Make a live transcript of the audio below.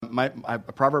a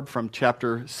proverb from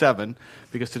chapter 7,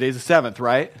 because today's the 7th,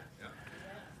 right?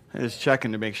 I'm just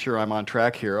checking to make sure I'm on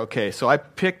track here. Okay, so I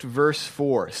picked verse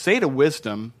 4. Say to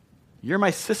wisdom, you're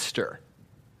my sister,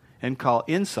 and call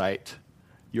insight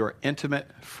your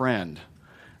intimate friend.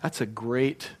 That's a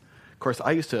great, of course,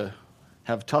 I used to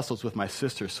have tussles with my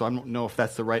sister, so I don't know if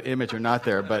that's the right image or not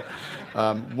there, but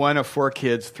one of 4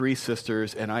 kids, 3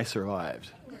 sisters, and I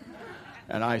survived.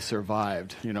 And I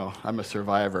survived. You know, I'm a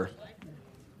survivor.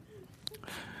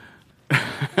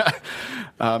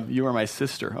 You are my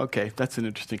sister. Okay, that's an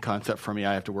interesting concept for me.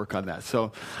 I have to work on that.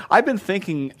 So I've been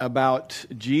thinking about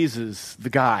Jesus, the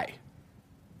guy.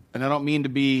 And I don't mean to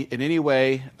be in any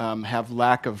way have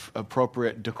lack of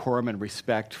appropriate decorum and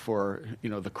respect for,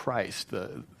 the Christ,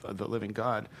 the living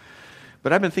God.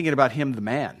 But I've been thinking about him, the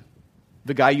man,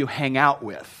 the guy you hang out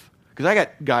with. Because I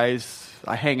got guys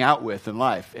I hang out with in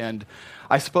life. And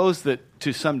I suppose that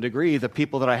to some degree, the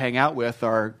people that I hang out with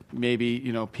are maybe,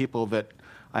 people that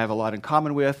I have a lot in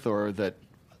common with, or that,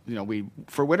 we,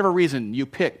 for whatever reason, you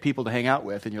pick people to hang out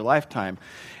with in your lifetime.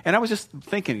 And I was just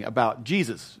thinking about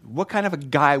Jesus. What kind of a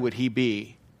guy would he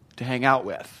be to hang out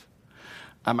with?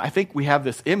 I think we have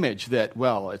this image that,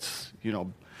 it's,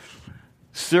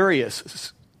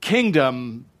 serious,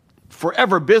 kingdom,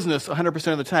 forever business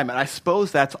 100% of the time. And I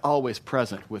suppose that's always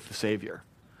present with the Savior.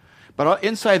 But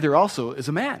inside there also is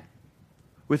a man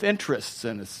with interests,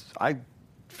 and I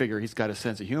figure he's got a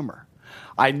sense of humor.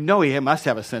 I know he must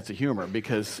have a sense of humor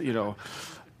because,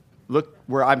 look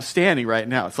where I'm standing right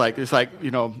now. It's like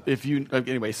if you,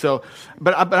 anyway, so,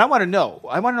 but I want to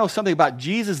know something about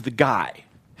Jesus, the guy,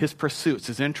 his pursuits,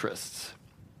 his interests.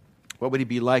 What would he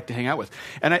be like to hang out with?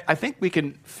 And I think we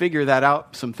can figure that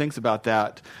out, some things about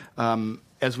that,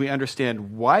 as we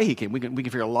understand why he came. We can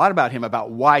figure a lot about him,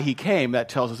 about why he came. That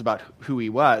tells us about who he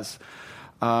was.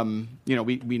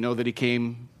 We know that he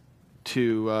came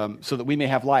to so that we may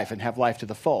have life and have life to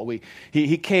the full.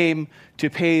 He came to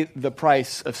pay the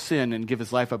price of sin and give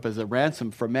his life up as a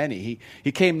ransom for many.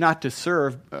 He came not to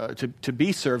serve, to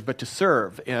be served, but to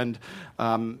serve. And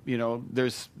we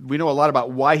know a lot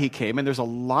about why he came, and there's a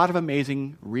lot of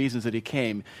amazing reasons that he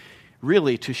came,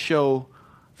 really to show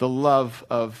the love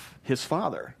of his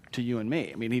Father to you and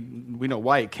me. I mean, we know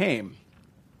why he came.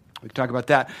 We can talk about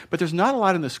that, but there's not a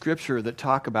lot in the Scripture that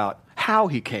talk about how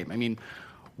he came. I mean,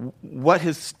 what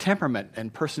his temperament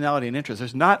and personality and interest.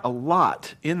 There's not a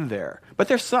lot in there, but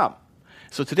there's some.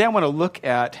 So today I want to look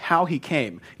at how he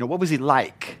came. What was he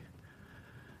like?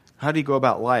 How did he go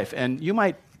about life? And you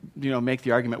might, make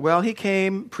the argument, well, he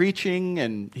came preaching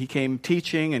and he came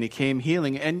teaching and he came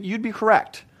healing, and you'd be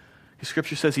correct. The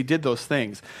Scripture says he did those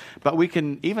things. But we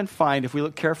can even find, if we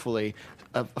look carefully,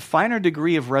 a finer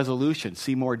degree of resolution,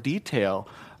 see more detail.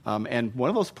 And one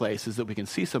of those places that we can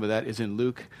see some of that is in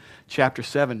Luke chapter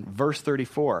 7, verse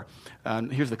 34.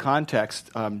 Here's the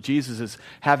context. Jesus is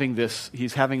having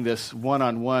this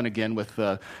one-on-one again with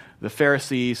the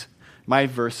Pharisees. My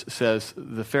verse says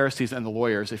the Pharisees and the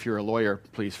lawyers. If you're a lawyer,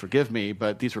 please forgive me,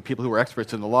 but these were people who were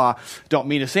experts in the law. Don't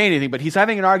mean to say anything, but he's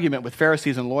having an argument with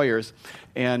Pharisees and lawyers.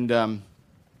 And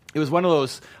it was one of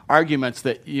those arguments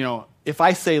that, if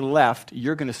I say left,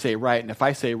 you're going to say right, and if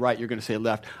I say right, you're going to say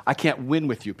left. I can't win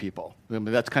with you people. I mean,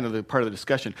 that's kind of the part of the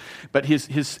discussion. But his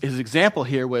example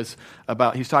here was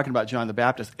about, he's talking about John the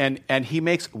Baptist, and he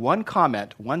makes one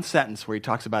comment, one sentence where he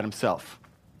talks about himself.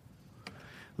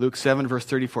 Luke 7, verse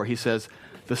 34, he says,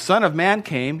 the Son of Man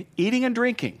came eating and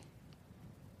drinking.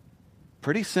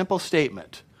 Pretty simple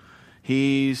statement.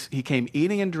 He came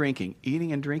eating and drinking.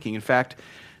 In fact,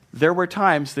 there were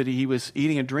times that he was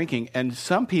eating and drinking, and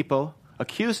some people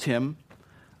accused him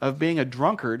of being a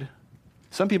drunkard.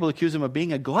 Some people accused him of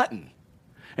being a glutton.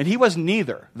 And he was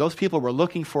neither. Those people were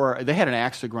they had an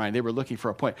axe to grind. They were looking for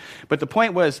a point. But the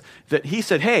point was that he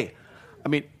said, hey,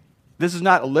 this is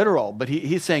not literal, but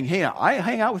he's saying, hey, I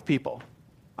hang out with people.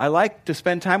 I like to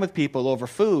spend time with people over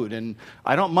food, and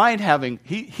I don't mind having...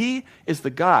 He is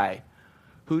the guy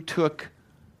who took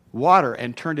water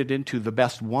and turned it into the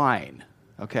best wine.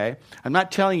 Okay? I'm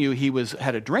not telling you he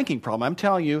had a drinking problem. I'm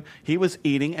telling you he was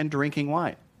eating and drinking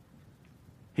wine.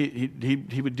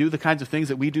 He would do the kinds of things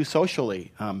that we do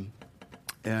socially.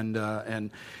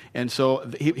 And so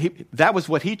that was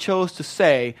what he chose to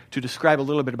say to describe a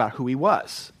little bit about who he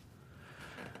was.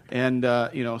 And,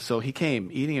 so he came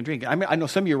eating and drinking. I know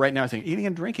some of you right now are saying, eating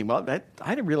and drinking. Well,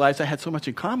 I didn't realize I had so much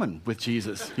in common with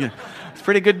Jesus. It's a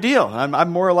pretty good deal.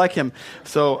 I'm more like him.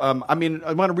 So, I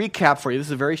want to recap for you. This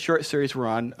is a very short series we're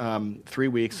on, 3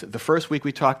 weeks. The first week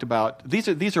we talked about,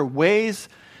 these are ways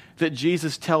that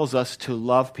Jesus tells us to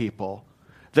love people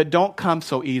that don't come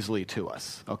so easily to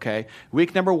us, okay?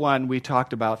 Week number 1, we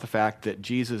talked about the fact that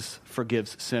Jesus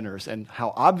forgives sinners and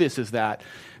how obvious is that,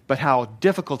 but how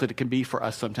difficult it can be for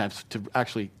us sometimes to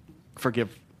actually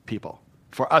forgive people,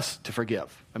 for us to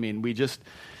forgive. I mean, it just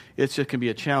can be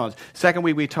a challenge. Second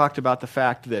week, we talked about the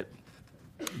fact that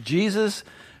Jesus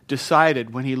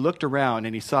decided when he looked around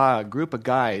and he saw a group of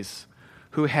guys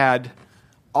who had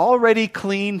already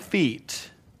clean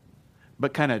feet,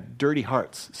 but kind of dirty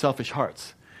hearts, selfish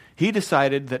hearts. He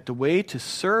decided that the way to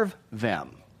serve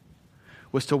them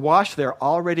was to wash their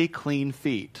already clean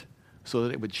feet so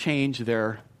that it would change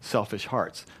their selfish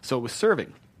hearts. So it was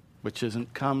serving, which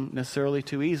doesn't come necessarily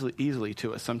too easily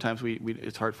to us. Sometimes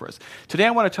it's hard for us. Today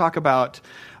I want to talk about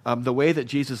the way that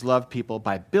Jesus loved people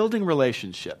by building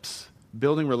relationships.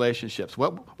 Building relationships.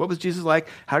 What was Jesus like?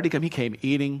 How did he come? He came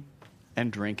eating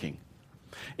and drinking.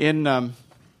 In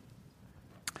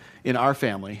our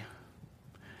family,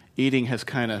 eating has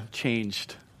kind of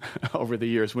changed over the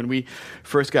years. When we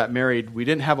first got married, we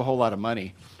didn't have a whole lot of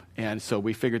money, and so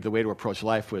we figured the way to approach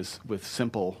life was with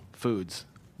simple foods.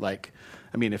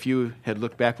 If you had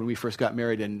looked back when we first got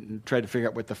married and tried to figure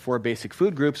out what the 4 basic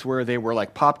food groups were, they were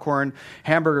like popcorn,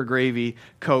 hamburger gravy,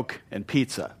 Coke, and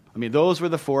pizza. Those were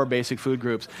the 4 basic food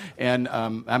groups. And,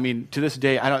 to this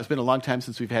day, I know it's been a long time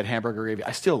since we've had hamburger gravy.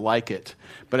 I still like it,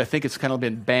 but I think it's kind of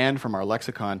been banned from our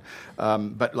lexicon. I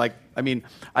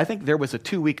think there was a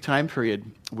 2-week time period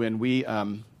when we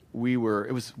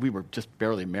were just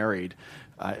barely married.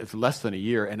 It's less than a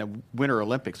year, and the Winter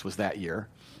Olympics was that year.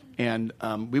 And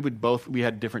we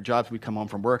had different jobs. We'd come home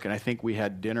from work, and I think we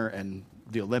had dinner and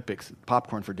the Olympics,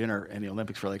 popcorn for dinner and the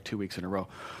Olympics for like 2 weeks in a row.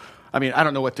 I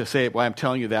don't know what to say, why I'm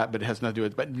telling you that, but it has nothing to do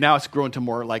with it. But now it's grown to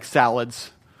more like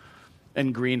salads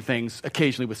and green things,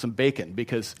 occasionally with some bacon,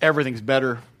 because everything's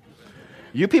better.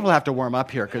 You people have to warm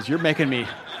up here, because you're making me...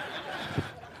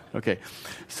 Okay.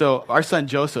 So our son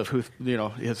Joseph, who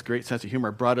has a great sense of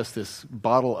humor, brought us this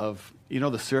bottle of,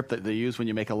 the syrup that they use when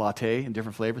you make a latte in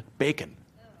different flavors? Bacon.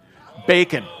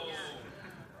 Bacon.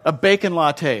 A bacon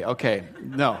latte. Okay.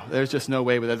 No, there's just no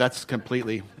way with that. That's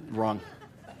completely wrong.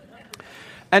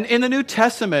 And in the New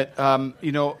Testament,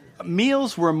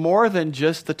 meals were more than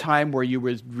just the time where you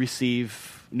would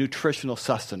receive nutritional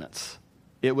sustenance.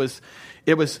 It was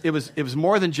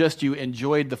more than just you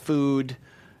enjoyed the food,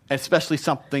 especially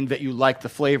something that you liked the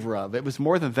flavor of. It was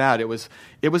more than that. It was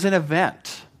an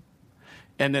event,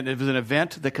 and then it was an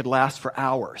event that could last for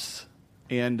hours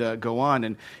and go on.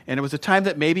 And it was a time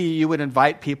that maybe you would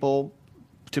invite people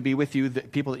to be with you,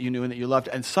 people that you knew and that you loved.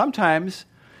 And sometimes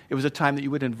it was a time that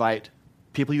you would invite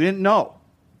people you didn't know.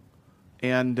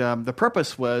 And the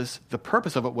purpose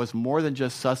of it was more than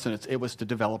just sustenance. It was to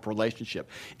develop relationship.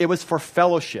 It was for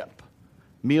fellowship.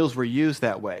 Meals were used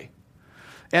that way.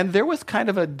 And there was kind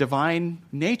of a divine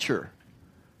nature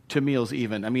to meals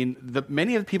even.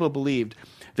 Many of the people believed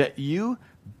that you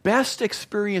best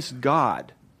experienced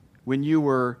God when you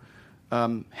were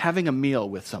having a meal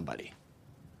with somebody.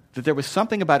 That there was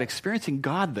something about experiencing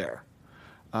God there.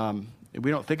 We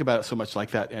don't think about it so much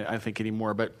like that, I think,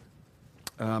 anymore, but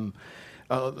a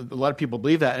lot of people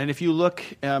believe that. And if you look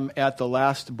at the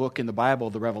last book in the Bible,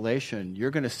 the Revelation,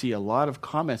 you're going to see a lot of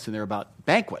comments in there about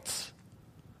banquets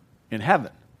in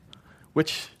heaven,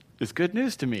 which is good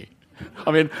news to me.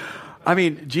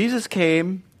 Jesus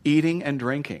came eating and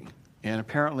drinking, and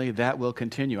apparently that will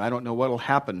continue. I don't know what will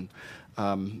happen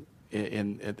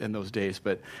in those days,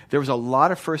 but there was a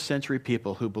lot of first century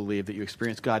people who believed that you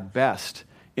experience God best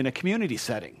in a community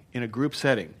setting, in a group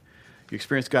setting. You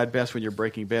experience God best when you're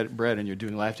breaking bread and you're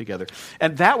doing life together.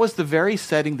 And that was the very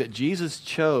setting that Jesus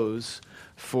chose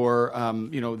for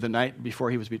the night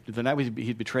before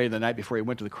he'd betrayed, the night before he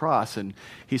went to the cross, and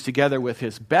he's together with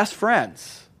his best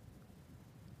friends.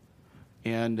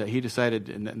 And he decided,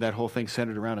 and that whole thing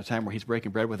centered around a time where he's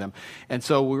breaking bread with them. And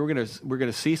so we're going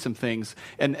to see some things.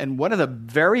 And one of the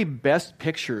very best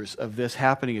pictures of this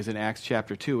happening is in Acts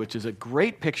chapter 2, which is a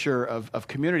great picture of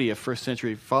community of first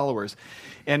century followers.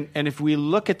 And if we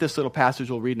look at this little passage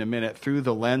we'll read in a minute through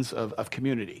the lens of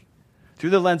community,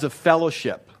 through the lens of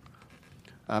fellowship,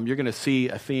 you're going to see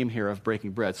a theme here of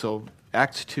breaking bread. So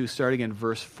Acts 2, starting in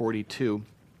verse 42.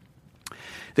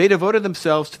 They devoted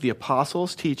themselves to the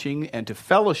apostles' teaching and to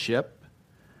fellowship,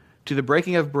 to the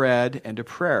breaking of bread and to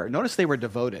prayer. Notice they were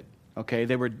devoted, okay?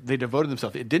 They devoted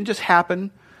themselves. It didn't just happen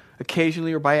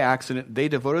occasionally or by accident. They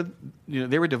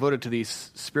were devoted to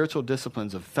these spiritual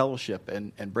disciplines of fellowship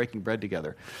and breaking bread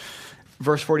together.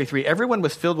 Verse 43, everyone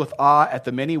was filled with awe at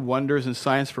the many wonders and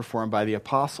signs performed by the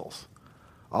apostles.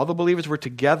 All the believers were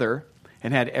together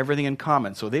and had everything in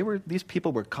common. So these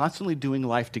people were constantly doing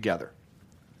life together.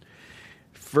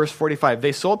 verse 45,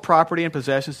 they sold property and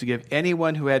possessions to give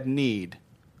anyone who had need.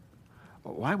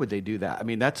 Why would they do that? I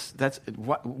mean, that's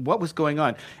what was going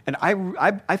on. And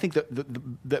I think that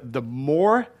the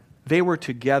more they were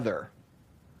together,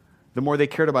 the more they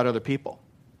cared about other people.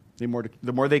 The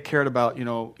more they cared about,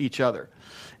 each other.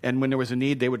 And when there was a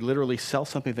need, they would literally sell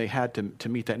something they had to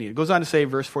meet that need. It goes on to say,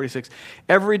 verse 46,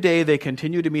 every day they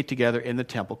continued to meet together in the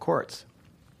temple courts.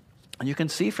 And you can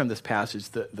see from this passage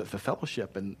the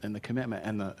fellowship and the commitment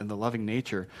and the loving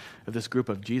nature of this group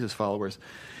of Jesus followers.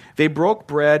 They broke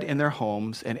bread in their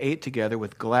homes and ate together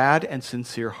with glad and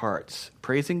sincere hearts,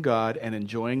 praising God and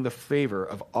enjoying the favor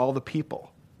of all the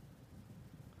people.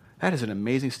 That is an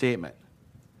amazing statement.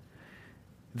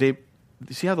 You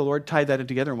see how the Lord tied that in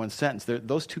together in one sentence?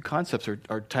 Those two concepts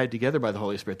are tied together by the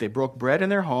Holy Spirit. They broke bread in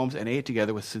their homes and ate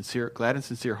together with glad and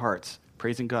sincere hearts,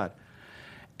 praising God.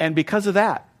 And because of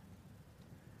that,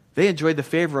 they enjoyed the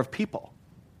favor of people.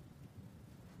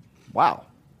 Wow.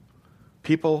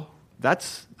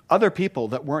 That's other people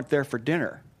that weren't there for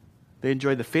dinner. They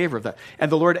enjoyed the favor of that.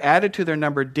 And the Lord added to their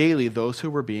number daily those who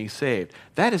were being saved.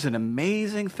 That is an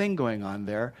amazing thing going on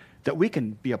there that we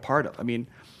can be a part of. I mean,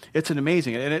 it's an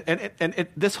amazing, and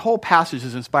this whole passage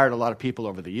has inspired a lot of people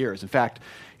over the years. In fact,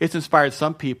 it's inspired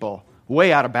some people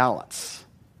way out of balance.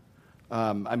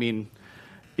 Within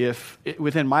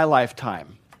my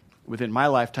lifetime,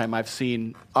 I've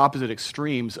seen opposite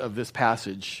extremes of this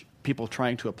passage, people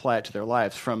trying to apply it to their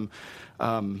lives, from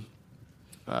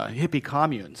hippie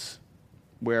communes,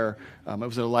 where it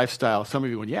was a lifestyle. Some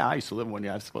of you went, yeah, I used to live in one,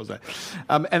 yeah, I suppose that.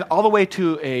 And all the way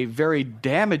to a very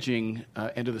damaging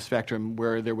end of the spectrum,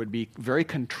 where there would be very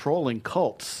controlling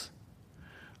cults.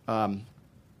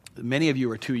 Many of you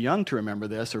are too young to remember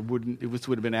this, or would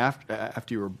have been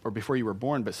after you were, or before you were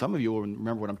born, but some of you will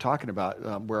remember what I'm talking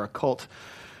about, where a cult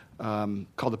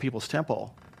called the People's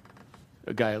Temple,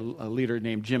 a leader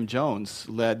named Jim Jones,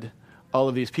 led all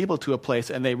of these people to a place,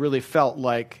 and they really felt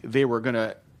like they were going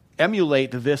to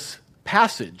emulate this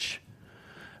passage,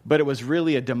 but it was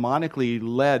really a demonically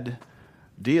led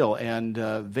deal, and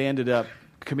they ended up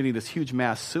committing this huge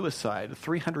mass suicide,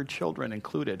 300 children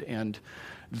included, and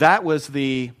that was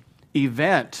the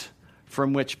event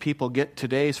from which people get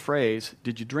today's phrase,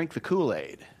 did you drink the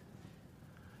Kool-Aid?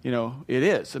 It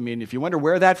is. I mean, if you wonder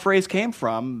where that phrase came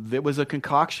from, it was a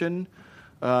concoction,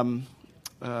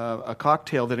 a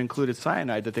cocktail that included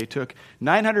cyanide that they took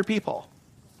 900 people.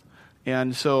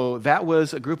 And so that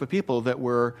was a group of people that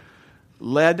were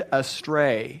led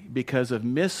astray because of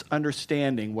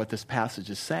misunderstanding what this passage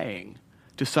is saying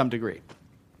to some degree.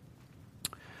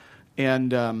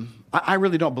 And I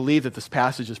really don't believe that this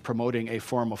passage is promoting a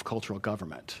form of cultural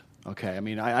government. Okay, I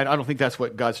mean, I don't think that's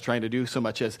what God's trying to do so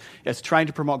much as trying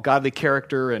to promote godly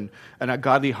character and a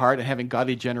godly heart and having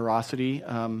godly generosity,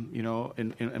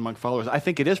 among followers. I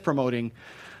think it is promoting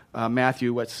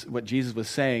Matthew, what Jesus was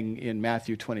saying in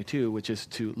Matthew 22, which is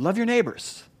to love your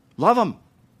neighbors, love them,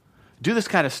 do this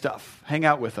kind of stuff, hang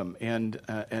out with them, and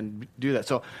do that.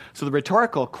 So the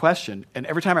rhetorical question, and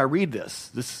every time I read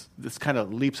this kind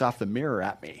of leaps off the mirror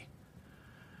at me.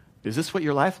 Is this what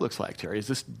your life looks like, Terry?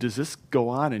 Does this go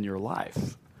on in your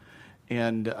life?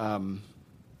 And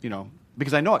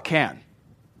because I know it can.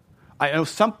 I know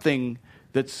something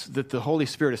that the Holy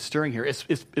Spirit is stirring here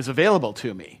is available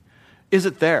to me. Is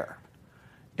it there?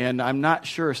 And I'm not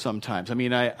sure sometimes. I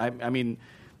mean,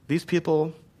 these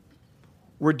people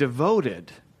were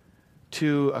devoted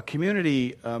to a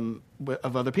community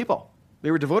of other people. They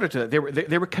were devoted to that.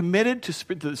 They were committed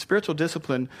to the spiritual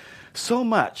discipline so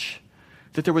much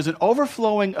that there was an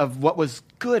overflowing of what was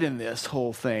good in this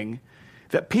whole thing,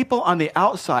 that people on the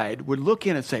outside would look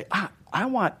in and say, I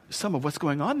want some of what's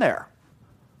going on there.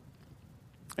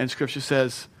 And Scripture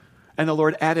says, and the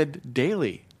Lord added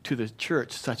daily to the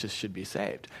church such as should be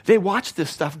saved. They watched this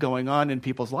stuff going on in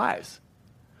people's lives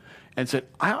and said,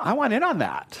 I want in on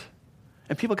that.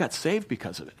 And people got saved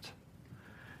because of it.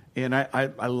 And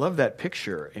I love that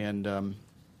picture. And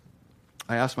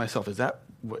I asked myself, is that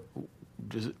what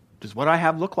does what I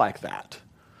have look like that?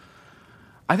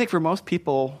 I think for most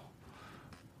people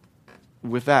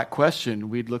with that question,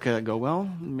 we'd look at it and go, well,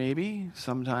 maybe,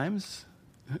 sometimes,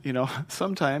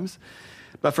 sometimes.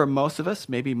 But for most of us,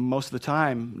 maybe most of the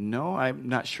time, no, I'm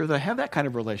not sure that I have that kind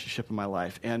of relationship in my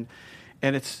life. And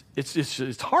it's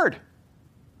hard.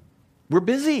 We're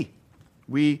busy.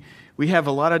 We have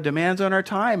a lot of demands on our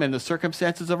time, and the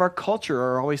circumstances of our culture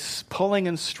are always pulling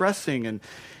and stressing. And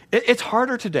it's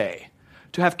harder today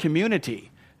to have community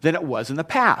than it was in the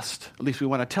past. At least we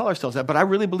want to tell ourselves that, but I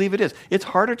really believe it is. It's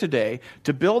harder today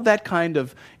to build that kind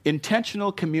of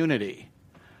intentional community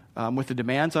with the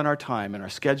demands on our time and our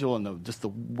schedule and just the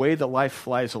way that life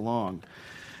flies along.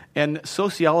 And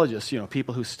sociologists,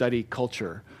 people who study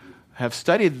culture, have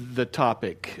studied the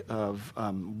topic of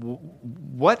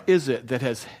what is it that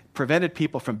has prevented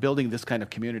people from building this kind of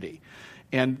community.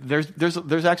 And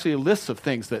there's actually a list of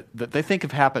things that they think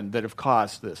have happened that have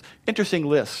caused this. Interesting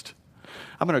list.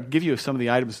 I'm going to give you some of the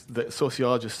items that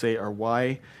sociologists say are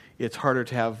why it's harder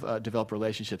to have develop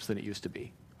relationships than it used to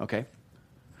be. Okay?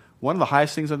 One of the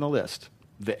highest things on the list,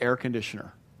 the air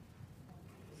conditioner.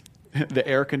 The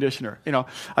air conditioner.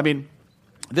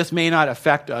 This may not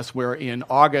affect us where in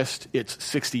August it's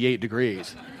 68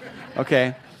 degrees,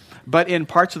 okay? But in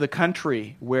parts of the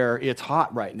country where it's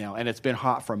hot right now, and it's been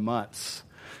hot for months,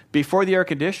 before the air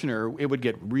conditioner, it would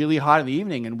get really hot in the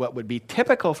evening, and what would be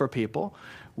typical for people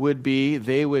would be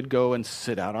they would go and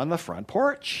sit out on the front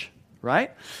porch,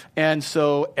 right? And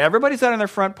so everybody's out on their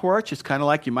front porch. It's kind of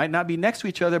like you might not be next to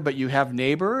each other, but you have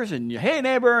neighbors, and you, hey,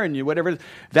 neighbor, and you whatever.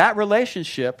 That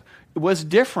relationship was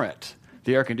different.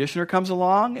 The air conditioner comes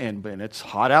along, and it's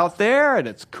hot out there, and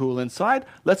it's cool inside.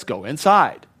 Let's go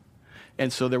inside.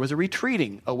 And so there was a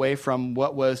retreating away from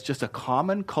what was just a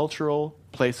common cultural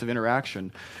place of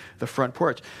interaction, the front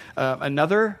porch.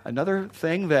 Another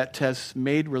thing that has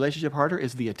made relationship harder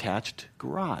is the attached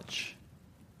garage.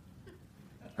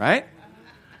 Right?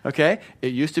 Okay?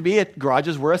 It used to be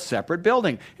garages were a separate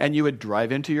building, and you would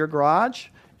drive into your garage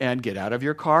and get out of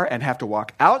your car and have to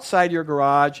walk outside your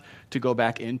garage to go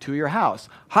back into your house.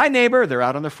 Hi, neighbor. They're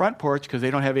out on the front porch because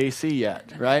they don't have AC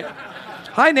yet, right?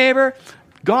 Hi, neighbor.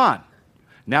 Gone.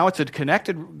 Now it's a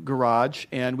connected garage,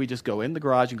 and we just go in the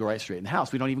garage and go right straight in the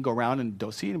house. We don't even go around and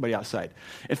don't see anybody outside.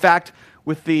 In fact,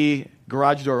 with the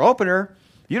garage door opener,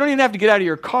 you don't even have to get out of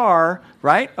your car,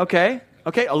 right? Okay,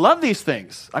 I love these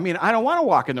things. I don't want to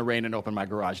walk in the rain and open my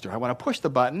garage door. I want to push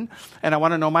the button, and I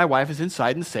want to know my wife is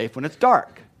inside and safe when it's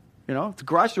dark. It's a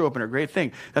garage door opener, great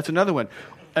thing. That's another one.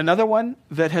 Another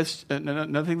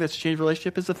thing that's changed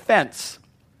relationship is a fence.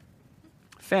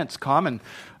 Fence, common.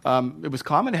 It was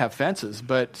common to have fences,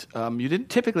 but you didn't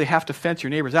typically have to fence your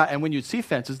neighbors out. And when you'd see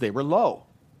fences, they were low,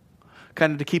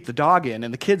 kind of to keep the dog in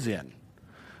and the kids in,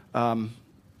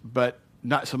 but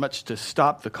not so much to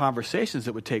stop the conversations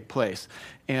that would take place.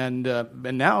 And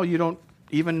now you don't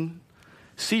even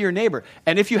see your neighbor.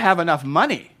 And if you have enough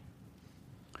money,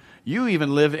 you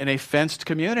even live in a fenced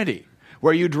community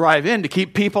where you drive in to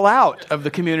keep people out of the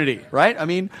community, right?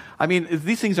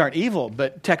 These things aren't evil,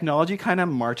 but technology kind of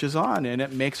marches on, and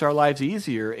it makes our lives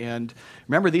easier. And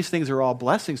remember, these things are all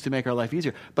blessings to make our life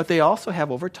easier, but they also have,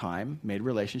 over time, made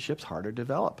relationships harder to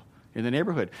develop in the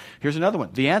neighborhood. Here's another one,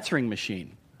 the answering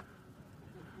machine.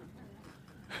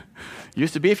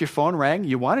 Used to be if your phone rang,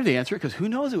 you wanted to answer it because who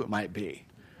knows who it might be.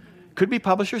 Could be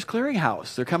Publishers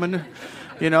Clearinghouse. They're coming to,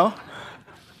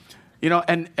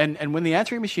 and when the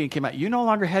answering machine came out, you no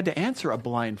longer had to answer a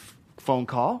blind phone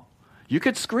call. You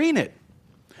could screen it.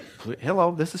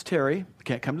 Hello, this is Terry. I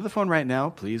can't come to the phone right now.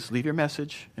 Please leave your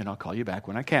message, and I'll call you back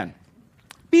when I can.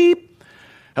 Beep.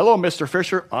 Hello, Mr.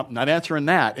 Fisher. I'm not answering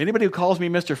that. Anybody who calls me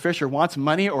Mr. Fisher wants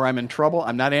money or I'm in trouble,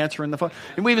 I'm not answering the phone.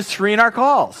 And we even screen our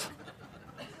calls.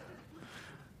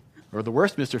 Or the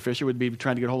worst Mr. Fisher would be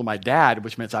trying to get a hold of my dad,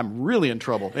 which means I'm really in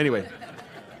trouble. Anyway.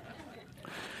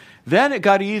 Then it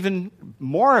got even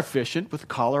more efficient with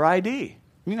caller ID.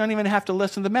 You don't even have to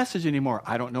listen to the message anymore.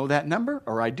 I don't know that number,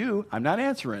 or I do. I'm not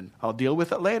answering. I'll deal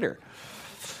with it later.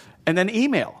 And then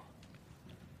email.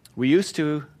 We used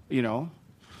to,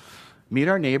 meet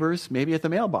our neighbors maybe at the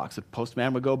mailbox. The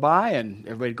postman would go by, and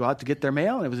everybody would go out to get their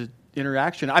mail, and it was an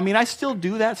interaction. I still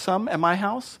do that some at my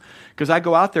house, because I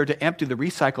go out there to empty the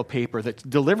recycle paper that's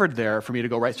delivered there for me to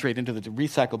go right straight into the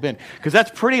recycle bin, because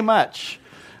that's pretty much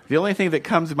the only thing that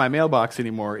comes in my mailbox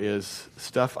anymore is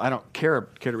stuff I don't care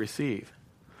to receive.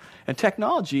 And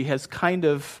technology has kind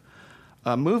of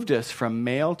moved us from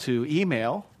mail to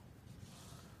email,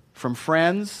 from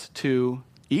friends to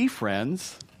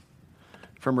e-friends,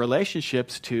 from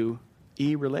relationships to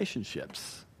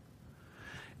e-relationships.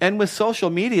 And with social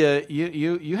media,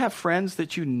 you have friends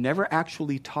that you never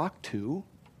actually talk to.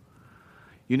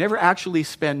 You never actually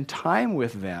spend time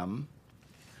with them.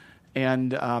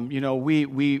 And,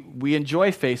 we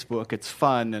enjoy Facebook. It's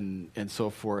fun and so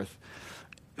forth.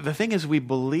 The thing is, we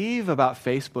believe about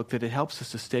Facebook that it helps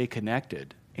us to stay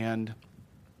connected. And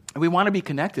we want to be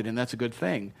connected, and that's a good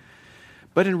thing.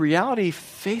 But in reality,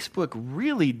 Facebook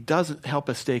really doesn't help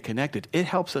us stay connected. It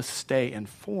helps us stay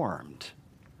informed.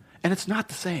 And it's not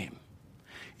the same.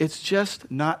 It's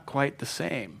just not quite the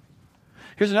same.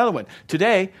 Here's another one.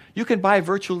 Today, you can buy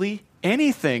virtually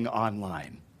anything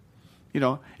online.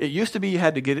 It used to be you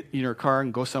had to get in your car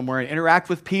and go somewhere and interact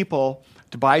with people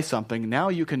to buy something. Now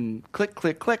you can click,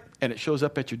 click, click, and it shows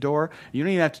up at your door. You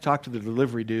don't even have to talk to the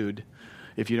delivery dude.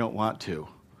 if you don't want to.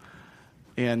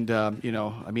 And, I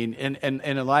mean,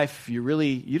 in life,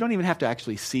 you don't even have to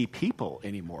actually see people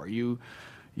anymore.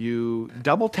 You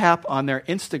double tap on their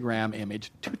Instagram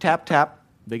image, 2 tap,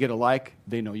 they get a like,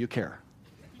 they know you care.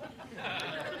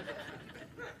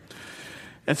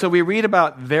 And so we read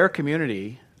about their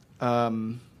community.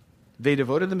 They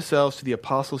devoted themselves to the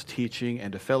apostles' teaching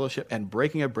and to fellowship and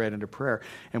breaking of bread and to prayer.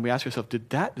 And we ask ourselves,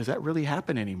 does that really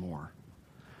happen anymore?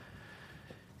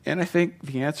 And I think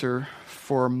the answer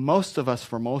for most of us,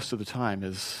 for most of the time,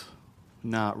 is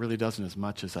no, it really doesn't as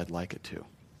much as I'd like it to.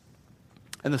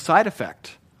 And the side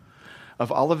effect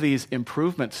of all of these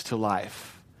improvements to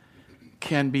life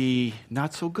can be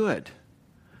not so good.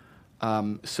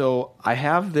 So I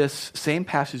have this same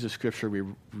passage of Scripture we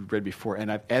read before,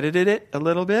 and I've edited it a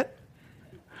little bit.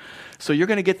 So you're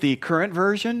going to get the current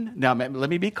version. Now, let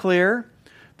me be clear.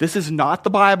 This is not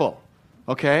the Bible,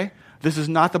 okay? This is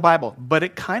not the Bible, but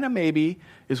it kind of maybe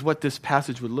is what this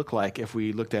passage would look like if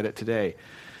we looked at it today.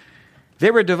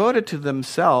 They were devoted to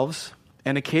themselves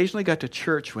and occasionally got to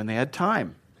church when they had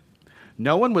time.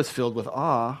 No one was filled with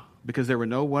awe because there were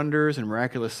no wonders and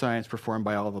miraculous signs performed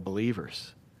by all the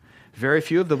believers. Very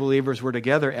few of the believers were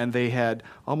together, and they had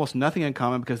almost nothing in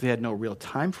common because they had no real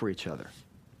time for each other.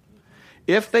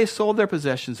 If they sold their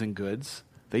possessions and goods,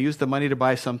 they used the money to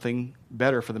buy something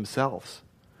better for themselves.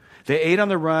 They ate on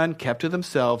the run, kept to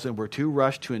themselves, and were too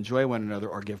rushed to enjoy one another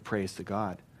or give praise to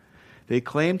God. They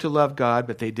claimed to love God,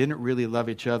 but they didn't really love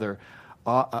each other,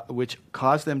 which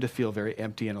caused them to feel very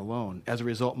empty and alone. As a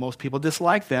result, most people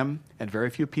disliked them, and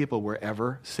very few people were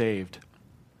ever saved.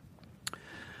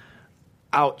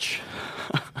 Ouch.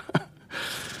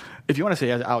 If you want to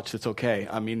say ouch, it's okay.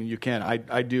 I mean, you can.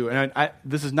 I do. And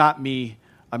this is not me.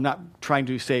 I'm not trying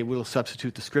to say we'll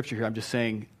substitute the Scripture here. I'm just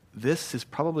saying this is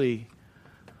probably...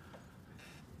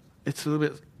 It's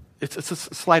a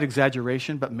slight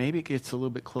exaggeration, but maybe it gets a little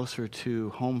bit closer to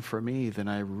home for me than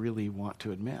I really want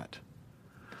to admit.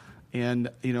 And,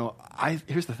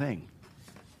 here's the thing.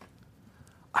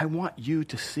 I want you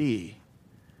to see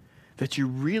that you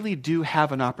really do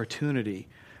have an opportunity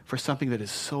for something that is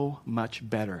so much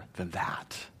better than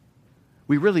that.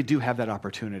 We really do have that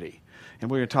opportunity.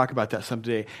 And we're going to talk about that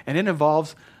someday. And it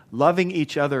involves loving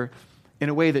each other in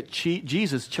a way that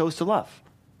Jesus chose to love.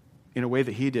 In a way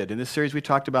that he did. In this series, we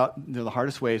talked about the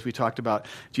hardest ways. We talked about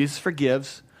Jesus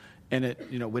forgives, and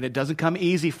when it doesn't come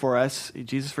easy for us,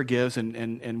 Jesus forgives,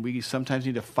 and we sometimes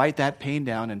need to fight that pain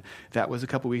down. And that was a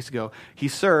couple weeks ago. He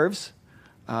serves,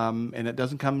 and it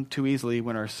doesn't come too easily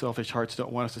when our selfish hearts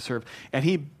don't want us to serve. And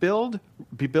he builds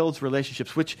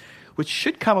relationships, which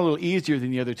should come a little easier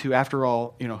than the other two. After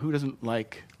all, who doesn't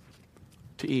like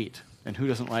to eat, and who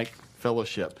doesn't like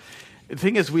fellowship? The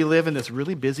thing is, we live in this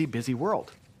really busy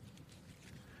world.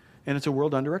 And it's a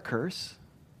world under a curse.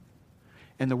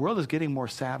 And the world is getting more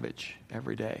savage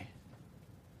every day.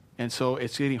 And so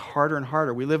it's getting harder and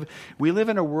harder. We live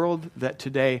in a world that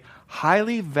today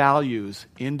highly values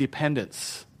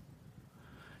independence.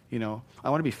 I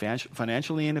want to be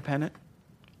financially independent.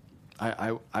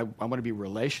 I want to be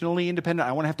relationally independent. I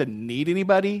don't want to have to need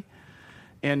anybody.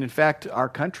 And in fact, our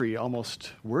country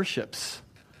almost worships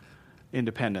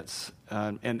independence.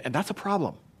 And that's a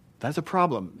problem. That's a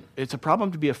problem. It's a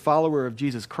problem to be a follower of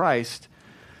Jesus Christ,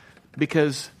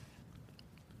 because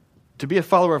to be a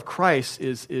follower of Christ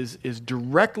is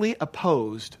directly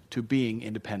opposed to being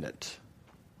independent.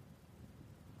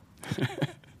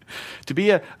 To be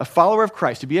a follower of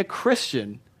Christ, to be a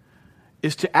Christian,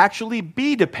 is to actually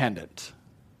be dependent.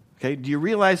 Okay? Do you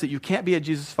realize that you can't be a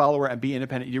Jesus follower and be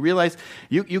independent? You realize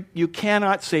you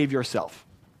cannot save yourself.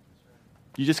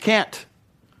 You just can't.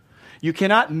 You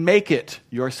cannot make it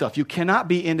yourself. You cannot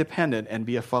be independent and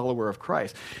be a follower of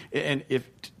Christ. And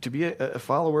to be a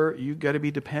follower, you've got to be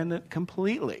dependent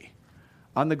completely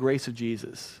on the grace of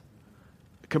Jesus,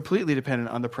 completely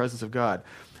dependent on the presence of God.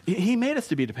 He made us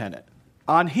to be dependent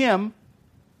on him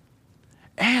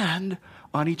and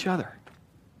on each other.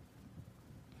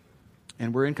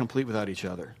 And we're incomplete without each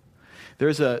other.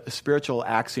 There's a spiritual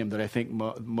axiom that I think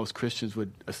most Christians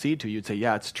would accede to. You'd say,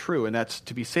 yeah, it's true, and that's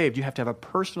to be saved, you have to have a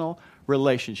personal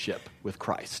relationship with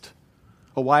Christ.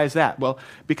 Well, why is that? Well,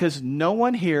 because no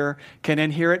one here can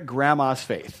inherit grandma's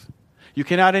faith. You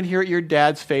cannot inherit your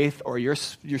dad's faith or your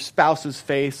spouse's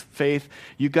faith.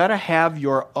 You've got to have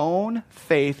your own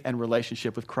faith and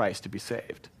relationship with Christ to be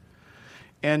saved.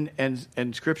 And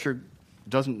Scripture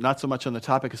doesn't, not so much on the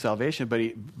topic of salvation,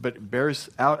 but bears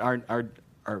out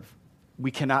our we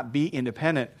cannot be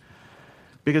independent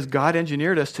because God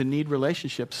engineered us to need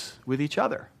relationships with each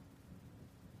other.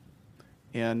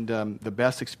 And the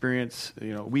best experience,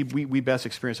 we best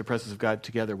experience the presence of God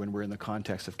together when we're in the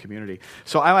context of community.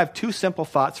 So I have two simple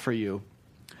thoughts for you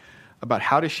about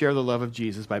how to share the love of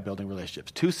Jesus by building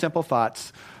relationships. Two simple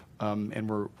thoughts, and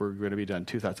we're going to be done.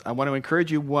 Two thoughts. I want to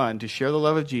encourage you, one, to share the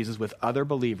love of Jesus with other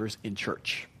believers in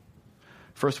church.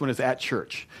 First one is at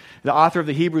church. The author of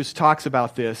the Hebrews talks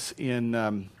about this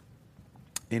in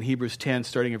Hebrews 10,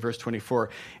 starting in verse 24,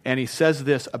 and he says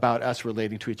this about us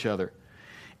relating to each other.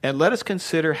 And let us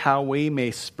consider how we may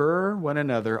spur one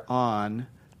another on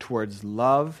towards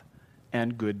love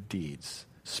and good deeds.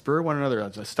 Spur one another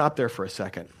on. So stop there for a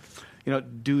second.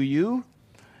 Do you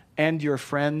and your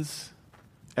friends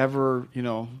ever,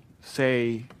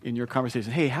 say in your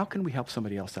conversation, hey, how can we help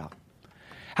somebody else out?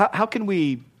 How can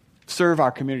we serve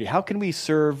our community? How can we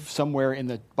serve somewhere in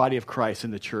the body of Christ,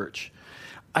 in the church?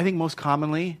 I think most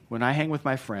commonly, when I hang with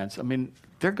my friends,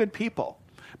 they're good people.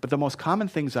 But the most common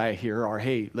things I hear are,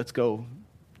 hey, let's go,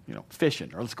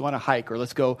 fishing, or let's go on a hike, or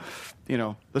let's go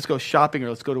shopping, or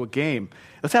let's go to a game.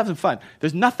 Let's have some fun.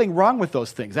 There's nothing wrong with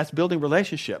those things. That's building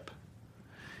relationship.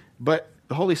 But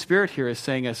the Holy Spirit here is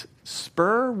saying us,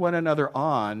 spur one another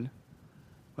on.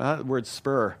 Well, that word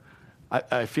spur,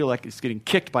 I feel like it's getting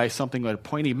kicked by something like a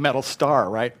pointy metal star,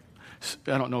 right?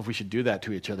 I don't know if we should do that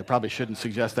to each other. Probably shouldn't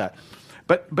suggest that.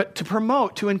 But to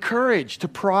promote, to encourage, to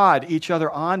prod each other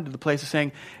on to the place of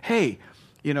saying, hey,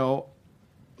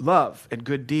 love and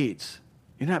good deeds.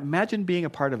 Imagine being a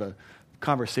part of a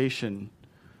conversation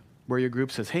where your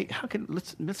group says, hey,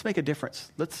 let's make a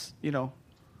difference.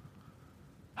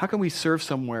 How can we serve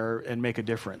somewhere and make a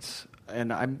difference?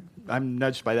 And I'm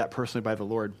nudged by that personally by the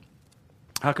Lord.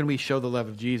 How can we show the love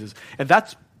of Jesus? And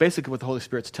that's basically what the Holy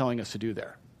Spirit's telling us to do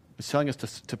there. It's telling us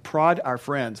to prod our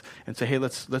friends and say, hey,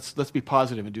 let's be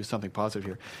positive and do something positive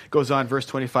here. It goes on, verse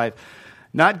 25.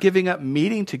 Not giving up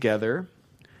meeting together,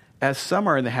 as some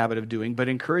are in the habit of doing, but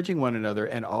encouraging one another,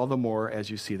 and all the more as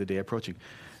you see the day approaching.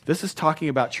 This is talking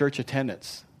about church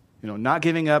attendance. Not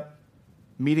giving up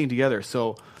meeting together.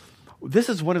 So this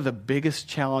is one of the biggest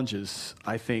challenges,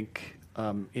 I think,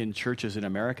 in churches in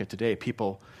America today.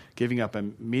 People giving up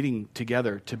and meeting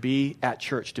together to be at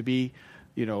church, to be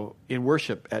in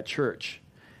worship at church.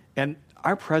 And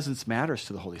our presence matters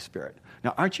to the Holy Spirit.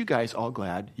 Now, aren't you guys all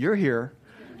glad you're here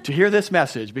to hear this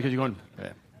message? Because you're going,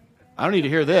 hey, I don't need to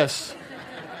hear this.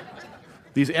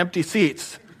 These empty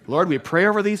seats. Lord, we pray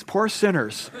over these poor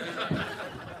sinners.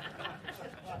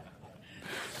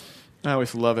 I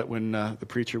always love it when the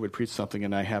preacher would preach something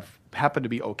and I happen to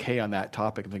be okay on that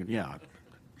topic. I'm thinking, yeah,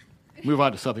 move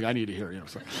on to something I need to hear.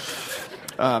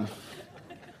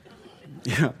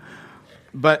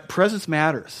 But presence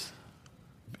matters.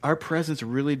 Our presence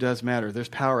really does matter. There's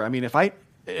power.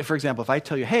 For example, if I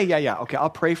tell you, hey, okay, I'll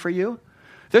pray for you,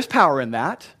 there's power in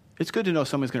that. It's good to know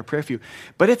someone's going to pray for you.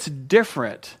 But it's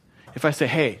different if I say,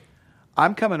 hey,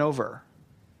 I'm coming over,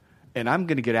 and I'm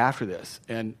going to get after this.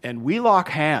 And we lock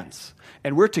hands,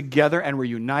 and we're together, and we're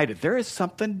united. There is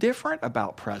something different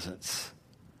about presence.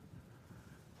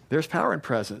 There's power in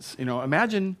presence.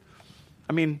 Imagine,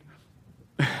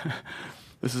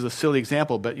 this is a silly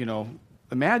example, but,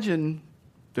 imagine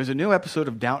there's a new episode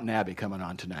of Downton Abbey coming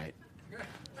on tonight.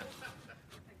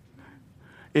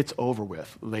 It's over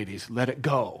with, ladies. Let it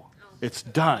go. It's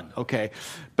done, okay?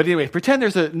 But anyway, pretend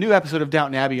there's a new episode of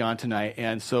Downton Abbey on tonight,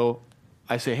 and so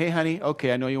I say, hey, honey,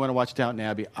 okay, I know you want to watch Downton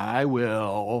Abbey. I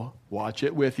will watch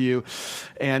it with you.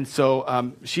 And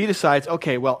so she decides,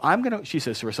 okay, well, she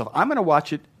says to herself, I'm going to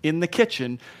watch it in the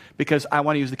kitchen because I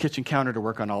want to use the kitchen counter to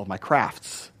work on all of my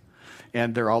crafts.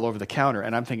 And they're all over the counter.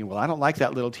 And I'm thinking, well, I don't like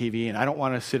that little TV, and I don't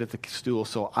want to sit at the stool,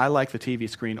 so I like the TV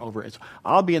screen over it. So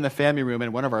I'll be in the family room,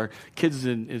 and one of our kids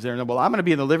is there. And well, I'm going to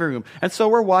be in the living room. And so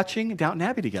we're watching Downton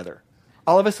Abbey together.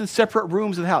 All of us in separate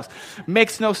rooms of the house.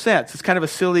 Makes no sense. It's kind of a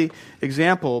silly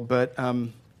example, but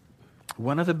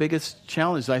one of the biggest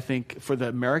challenges, I think, for the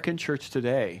American church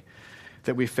today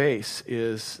that we face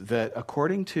is that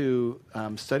according to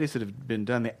studies that have been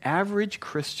done, the average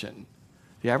Christian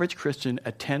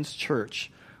attends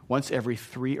church once every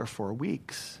 3 or 4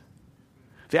 weeks.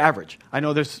 The average. I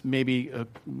know there's maybe,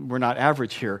 we're not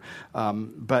average here,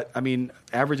 but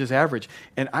average is average.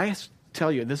 And I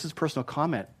tell you, this is a personal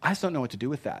comment, I just don't know what to do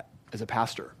with that as a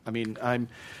pastor.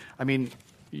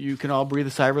 You can all breathe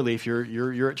a sigh of relief.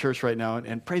 You're at church right now,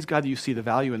 and praise God that you see the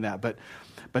value in that.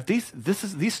 But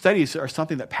these studies are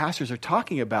something that pastors are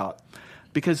talking about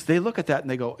because they look at that and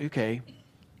they go, okay,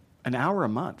 an hour a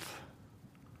month.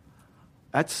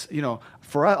 That's,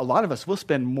 for a lot of us, we'll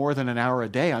spend more than an hour a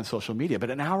day on social media, but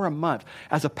an hour a month.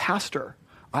 As a pastor,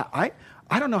 I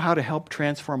don't know how to help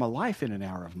transform a life in an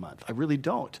hour a month. I really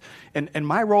don't. And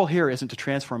my role here isn't to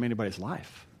transform anybody's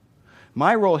life.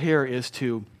 My role here is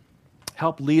to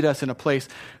help lead us in a place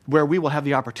where we will have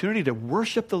the opportunity to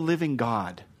worship the living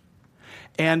God,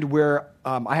 and where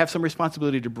I have some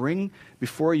responsibility to bring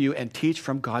before you and teach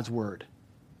from God's Word,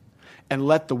 and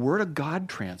let the Word of God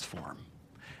transform.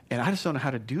 And I just don't know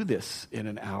how to do this in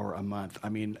an hour a month. I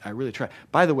mean, I really try.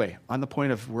 By the way, on the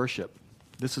point of worship,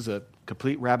 this is a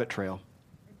complete rabbit trail.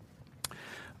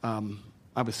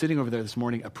 I was sitting over there this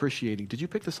morning appreciating. Did you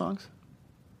pick the songs?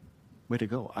 Way to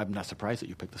go. I'm not surprised that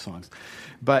you picked the songs.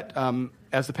 But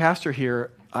as the pastor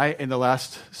here, in the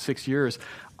last 6 years,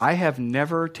 I have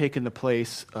never taken the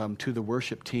place to the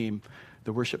worship team,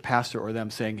 the worship pastor or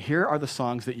them saying, here are the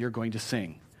songs that you're going to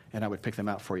sing, and I would pick them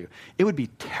out for you. It would be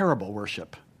terrible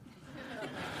worship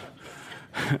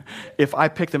if I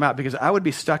picked them out, because I would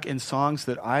be stuck in songs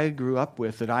that I grew up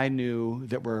with, that I knew,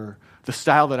 that were the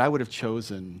style that I would have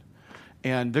chosen.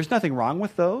 And there's nothing wrong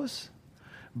with those,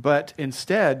 but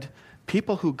instead,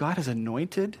 people who God has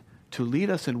anointed to lead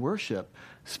us in worship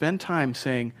spend time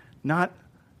saying, not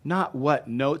what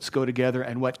notes go together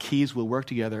and what keys will work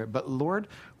together, but Lord,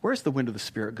 where's the wind of the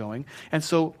Spirit going? And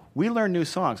so we learn new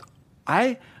songs.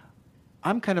 I'm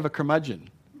kind of a curmudgeon.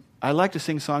 I like to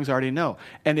sing songs I already know.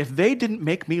 And if they didn't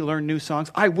make me learn new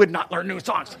songs, I would not learn new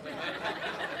songs.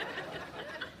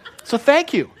 So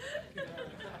thank you.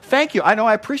 Thank you. I know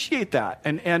I appreciate that.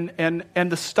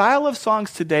 And the style of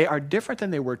songs today are different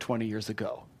than they were 20 years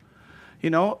ago.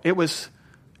 You know, it was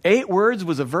 8 words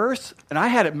was a verse, and I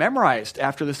had it memorized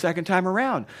after the second time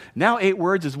around. Now 8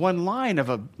 words is one line of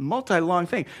a multi-long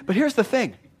thing. But here's the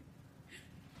thing.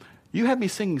 You have me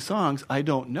singing songs I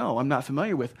don't know, I'm not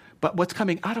familiar with, but what's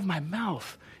coming out of my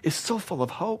mouth is so full of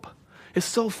hope. It's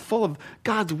so full of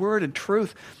God's word and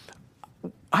truth.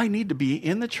 I need to be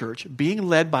in the church being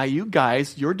led by you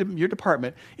guys, your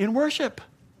department, in worship.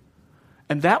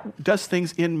 And that does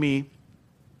things in me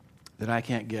that I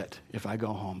can't get if I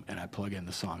go home and I plug in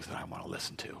the songs that I want to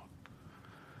listen to.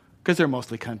 Because they're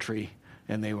mostly country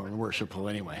and they were worshipful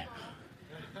anyway.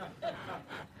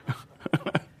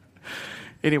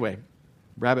 Anyway,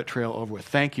 rabbit trail over with.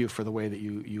 Thank you for the way that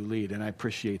you lead, and I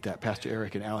appreciate that. Pastor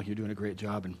Eric and Alec, you're doing a great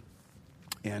job.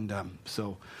 And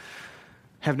so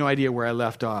have no idea where I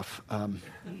left off,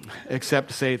 except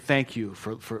to say thank you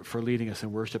for leading us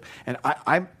in worship. And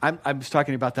I was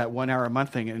talking about that 1 hour a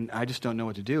month thing, and I just don't know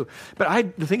what to do.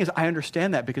 But the thing is, I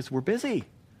understand that because we're busy.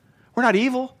 We're not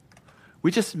evil. We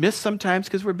just miss sometimes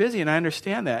because we're busy, and I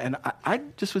understand that. And I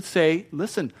just would say,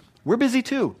 listen, we're busy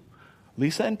too.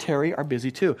 Lisa and Terry are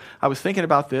busy too. I was thinking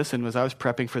about this, and as I was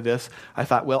prepping for this, I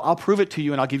thought, well, I'll prove it to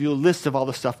you, and I'll give you a list of all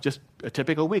the stuff, just a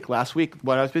typical week, last week,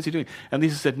 what I was busy doing. And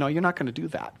Lisa said, no, you're not going to do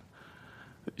that.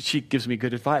 She gives me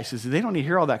good advice. She says, they don't need to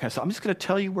hear all that kind of stuff. I'm just going to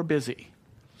tell you we're busy.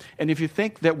 And if you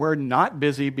think that we're not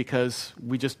busy because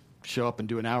we just show up and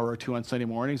do an hour or two on Sunday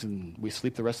mornings and we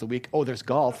sleep the rest of the week, oh, there's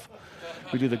golf.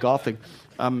 We do the golf thing.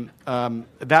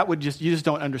 That would you just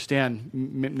don't understand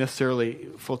necessarily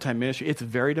full-time ministry. It's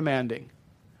very demanding.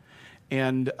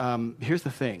 And here's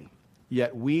the thing.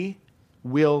 Yet we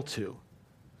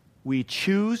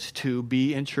choose to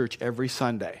be in church every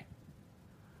Sunday,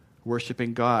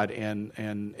 worshiping God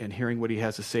and hearing what he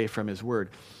has to say from his word.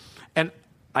 And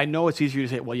I know it's easier to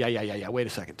say, well, yeah, wait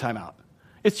a second, time out.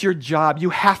 It's your job. You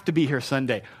have to be here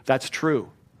Sunday. That's true.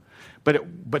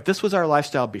 But this was our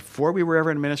lifestyle before we were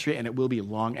ever in ministry, and it will be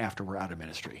long after we're out of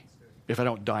ministry, if I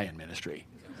don't die in ministry,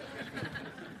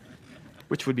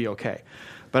 which would be okay.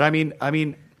 But I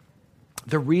mean,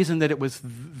 the reason that it was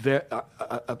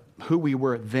who we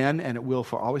were then and it will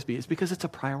for always be is because it's a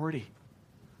priority.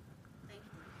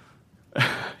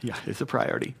 Yeah, it's a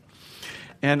priority.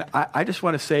 And I just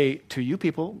want to say to you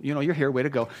people, you know, you're here, way to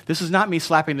go. This is not me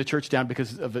slapping the church down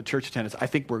because of the church attendance. I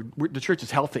think the church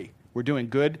is healthy. We're doing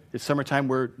good. It's summertime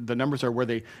where the numbers are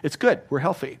it's good. We're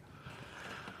healthy.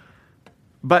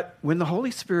 But when the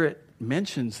Holy Spirit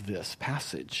mentions this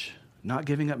passage, not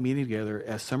giving up meeting together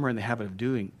as some are in the habit of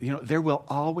doing, you know, there will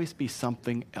always be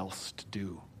something else to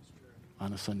do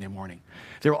on a Sunday morning.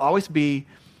 There will always be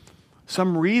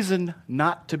some reason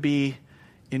not to be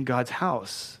in God's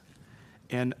house.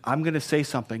 And I'm going to say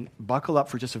something, buckle up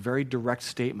for just a very direct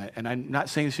statement. And I'm not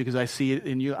saying this because I see it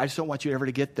in you. I just don't want you ever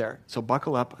to get there. So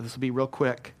buckle up. This will be real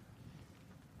quick.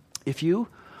 If you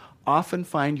often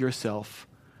find yourself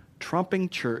trumping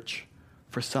church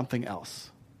for something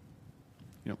else,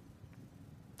 you know,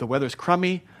 the weather's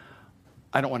crummy,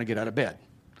 I don't want to get out of bed.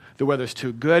 The weather's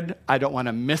too good, I don't want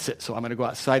to miss it, so I'm going to go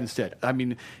outside instead. I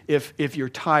mean, if you're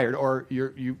tired or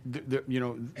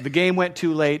the game went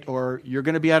too late or you're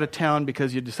going to be out of town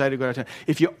because you decided to go out of town,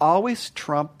 if you always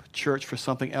trump church for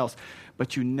something else,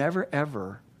 but you never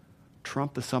ever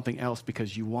trump the something else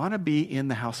because you want to be in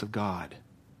the house of God,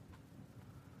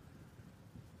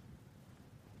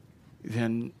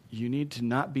 then you need to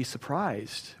not be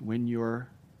surprised when your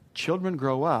children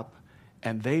grow up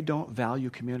and they don't value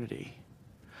community.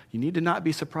 You need to not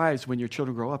be surprised when your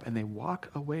children grow up and they walk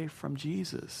away from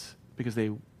Jesus because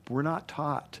they were not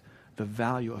taught the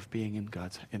value of being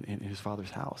in his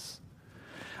Father's house.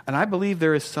 And I believe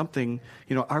there is something,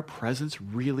 our presence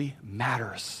really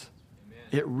matters. Amen.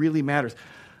 It really matters.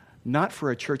 Not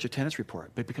for a church attendance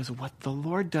report, but because of what the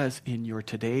Lord does in your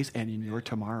todays and in your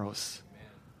tomorrows.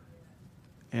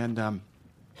 Amen. And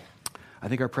I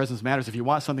think our presence matters. If you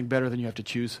want something better, then you have to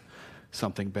choose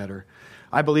something better.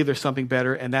 I believe there's something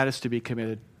better, and that is to be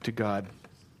committed to God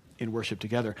in worship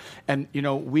together. And,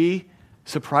 we,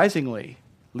 surprisingly,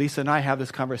 Lisa and I have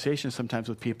this conversation sometimes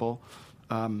with people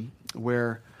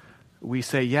where we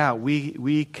say, yeah,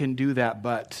 we can do that,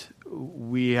 but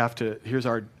we have to, here's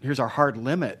our hard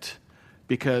limit,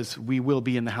 because we will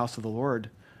be in the house of the Lord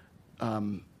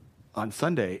on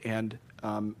Sunday. And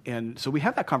so we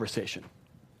have that conversation.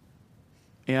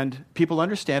 And people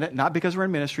understand it, not because we're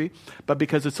in ministry, but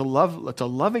because it's a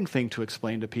loving thing to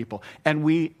explain to people. And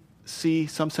we see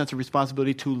some sense of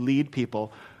responsibility to lead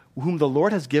people whom the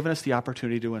Lord has given us the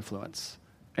opportunity to influence.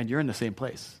 And you're in the same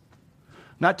place.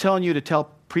 Not telling you to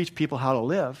preach people how to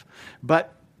live,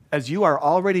 but as you are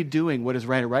already doing what is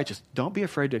right and righteous, don't be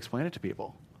afraid to explain it to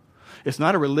people. It's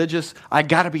not a religious, I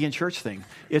got to be in church thing.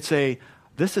 It's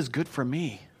this is good for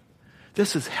me.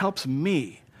 This helps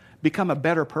me become a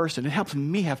better person. It helps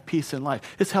me have peace in life.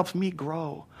 This helps me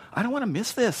grow. I don't want to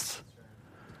miss this.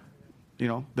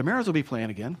 The Mariners will be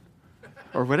playing again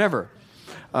or whatever.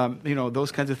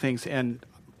 Those kinds of things. And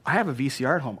I have a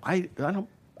VCR at home. I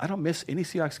don't miss any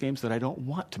Seahawks games that I don't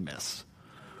want to miss,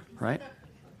 right?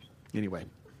 Anyway,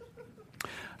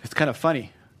 it's kind of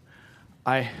funny.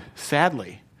 I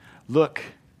sadly look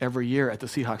every year at the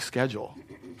Seahawks schedule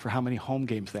for how many home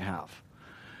games they have.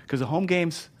 Because the home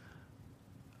games,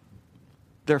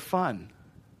 they're fun,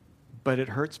 but it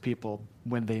hurts people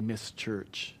when they miss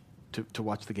church to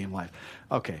watch the game live.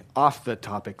 Okay, off the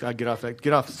topic. Get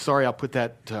off. Sorry, I'll put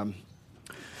that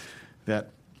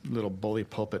little bully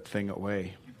pulpit thing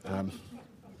away.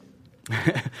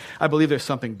 I believe there's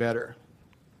something better.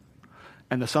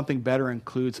 And the something better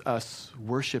includes us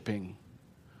worshiping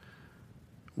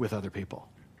with other people.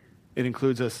 It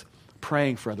includes us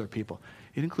praying for other people.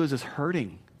 It includes us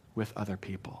hurting with other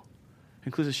people. It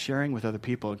includes us sharing with other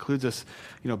people. It includes us,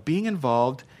 being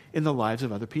involved in the lives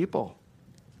of other people.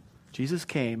 Jesus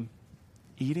came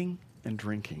eating and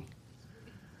drinking.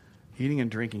 Eating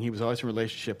and drinking. He was always in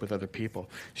relationship with other people.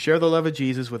 Share the love of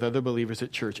Jesus with other believers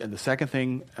at church. And the second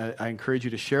thing, I encourage you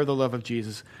to share the love of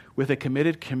Jesus with a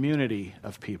committed community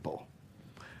of people.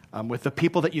 With the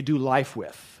people that you do life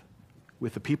with.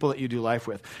 With the people that you do life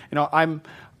with.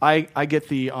 I get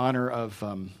the honor of,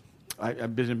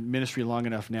 I've been in ministry long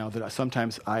enough now that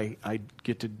sometimes I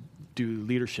get to do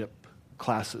leadership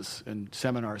classes and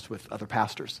seminars with other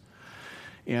pastors.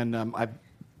 And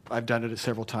I've done it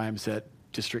several times at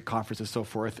district conferences and so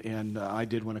forth, and I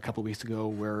did one a couple weeks ago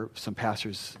where some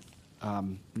pastors,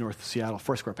 north of Seattle,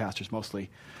 Foursquare pastors mostly,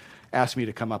 asked me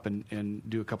to come up and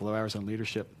do a couple of hours on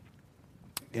leadership.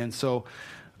 And so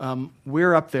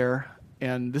we're up there,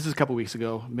 and this is a couple weeks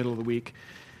ago, middle of the week,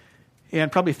 and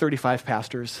probably 35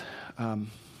 pastors.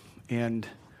 And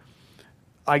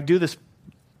I do this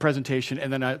presentation,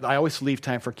 and then I always leave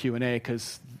time for Q&A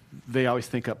because they always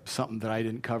think up something that I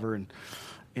didn't cover,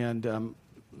 and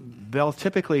they'll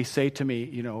typically say to me,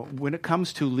 when it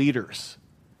comes to leaders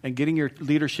and getting your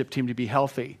leadership team to be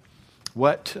healthy,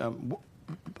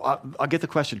 I'll get the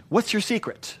question, what's your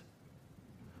secret?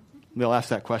 They'll ask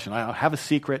that question. I don't have a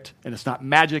secret, and it's not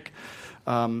magic,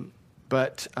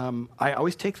 but I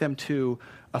always take them to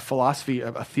a philosophy,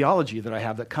 a theology that I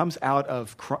have that comes out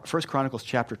of 1 Chronicles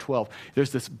chapter 12.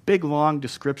 There's this big, long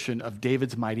description of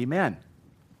David's mighty men.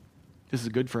 This is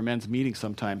good for a men's meeting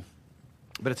sometime.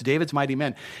 But it's David's mighty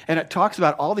men. And it talks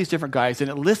about all these different guys, and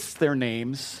it lists their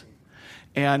names.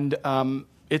 And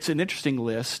it's an interesting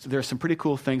list. There's some pretty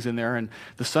cool things in there. And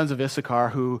the sons of Issachar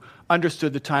who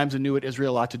understood the times and knew what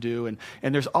Israel ought to do. And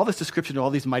there's all this description of all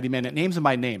these mighty men. It names them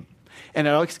by name. And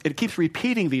it keeps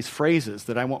repeating these phrases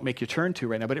that I won't make you turn to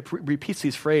right now, but it repeats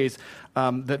these phrases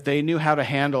that they knew how to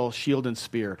handle shield and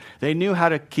spear. They knew how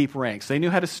to keep ranks. They knew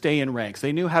how to stay in ranks.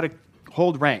 They knew how to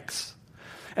hold ranks.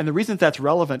 And the reason that's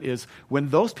relevant is when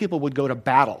those people would go to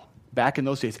battle back in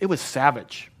those days, it was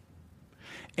savage.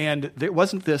 And there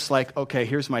wasn't this like, okay,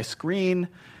 here's my screen.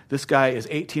 This guy is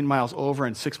 18 miles over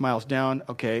and 6 miles down.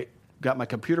 Okay, got my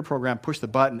computer program, push the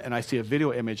button, and I see a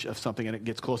video image of something, and it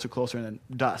gets closer, and then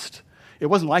dust. It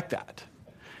wasn't like that.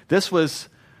 This was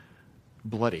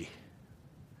bloody.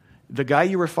 The guy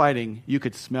you were fighting, you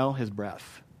could smell his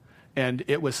breath. And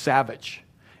it was savage.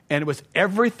 And it was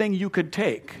everything you could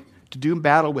take to do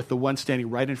battle with the one standing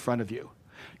right in front of you.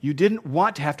 You didn't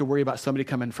want to have to worry about somebody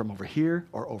coming from over here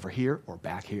or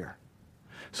back here.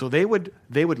 So they would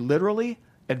literally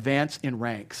advance in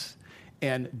ranks.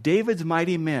 And David's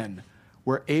mighty men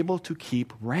were able to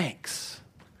keep ranks,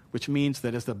 which means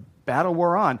that as the battle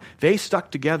wore on, they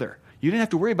stuck together. You didn't have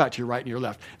to worry about your right and your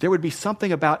left. There would be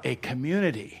something about a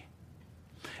community.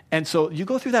 And so you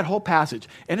go through that whole passage,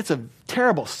 and it's a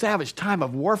terrible, savage time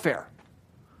of warfare.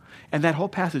 And that whole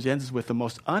passage ends with the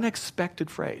most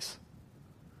unexpected phrase,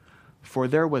 "For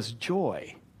there was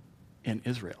joy in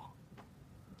Israel."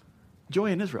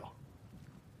 Joy in Israel.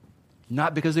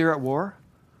 Not because they were at war,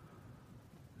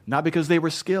 not because they were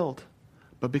skilled,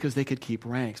 but because they could keep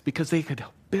ranks, because they could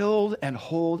build and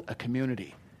hold a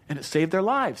community, and it saved their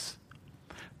lives.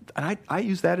 And I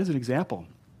use that as an example,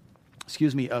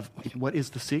 of what is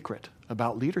the secret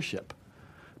about leadership.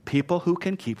 People who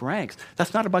can keep ranks.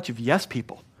 That's not a bunch of yes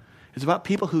people. It's about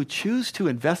people who choose to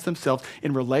invest themselves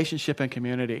in relationship and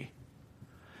community.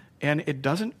 And it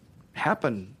doesn't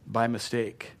happen by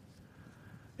mistake.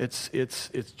 It's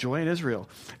joy in Israel.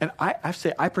 And I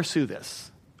say I pursue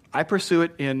this. I pursue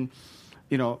it in,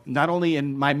 not only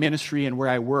in my ministry and where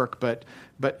I work, but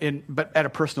at a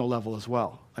personal level as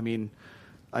well. I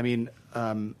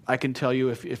can tell you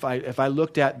if I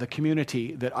looked at the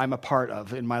community that I'm a part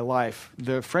of in my life,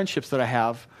 the friendships that I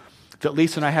have, that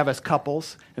Lisa and I have as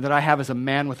couples, and that I have as a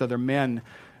man with other men,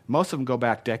 most of them go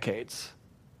back decades.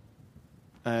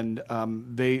 And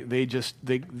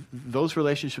those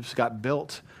relationships got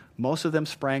built. Most of them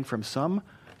sprang from some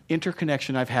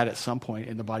interconnection I've had at some point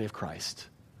in the body of Christ.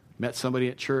 Met somebody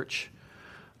at church.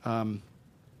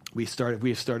 We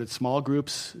have started small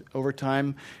groups over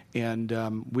time, and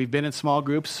we've been in small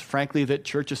groups, frankly, that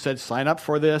churches said, sign up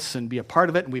for this and be a part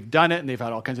of it, and we've done it, and they've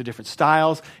had all kinds of different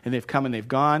styles, and they've come and they've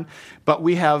gone. But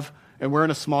we're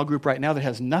in a small group right now that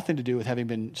has nothing to do with having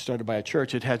been started by a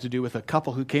church. It has to do with a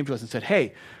couple who came to us and said,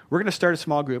 hey, we're going to start a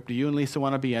small group. Do you and Lisa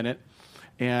want to be in it?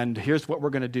 And here's what we're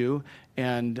going to do.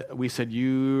 And we said,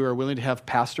 you are willing to have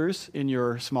pastors in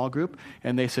your small group?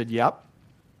 And they said, yep.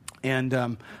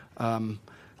 And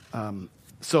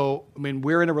so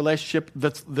we're in a relationship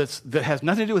that has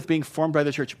nothing to do with being formed by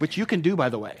the church, which you can do, by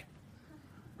the way.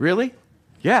 Really?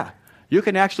 Yeah. You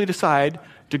can actually decide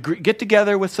to get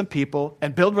together with some people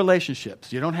and build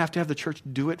relationships. You don't have to have the church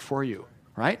do it for you,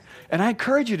 right? And I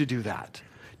encourage you to do that,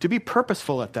 to be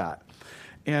purposeful at that.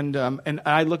 And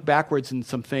I look backwards in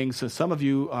some things. So some of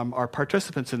you are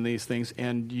participants in these things,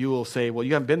 and you will say, well,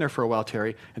 you haven't been there for a while,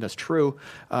 Terry, and that's true.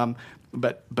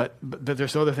 But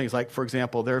there's other things, like, for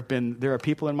example, there are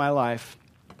people in my life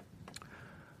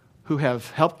who have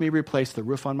helped me replace the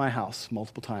roof on my house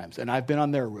multiple times, and I've been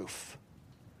on their roof.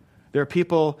 There are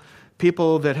people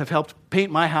that have helped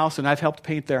paint my house, and I've helped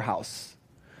paint their house.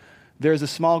 There's a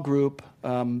small group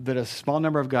that a small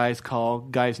number of guys call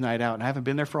Guys Night Out, and I haven't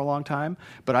been there for a long time,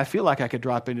 but I feel like I could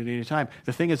drop in at any time.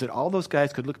 The thing is that all those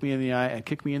guys could look me in the eye and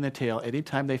kick me in the tail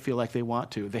anytime they feel like they want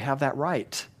to. They have that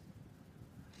right,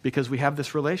 because we have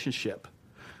this relationship.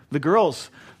 The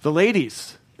girls, the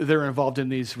ladies that are involved in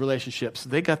these relationships,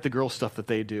 they got the girl stuff that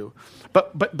they do.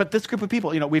 But this group of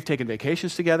people, we've taken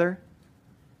vacations together.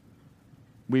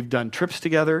 We've done trips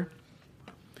together.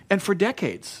 And for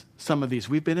decades, some of these,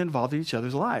 we've been involved in each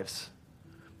other's lives.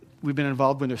 We've been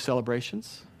involved when there's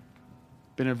celebrations,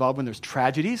 been involved when there's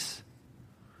tragedies,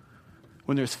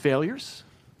 when there's failures,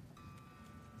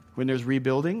 when there's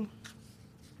rebuilding.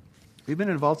 We've been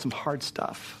involved in some hard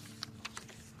stuff.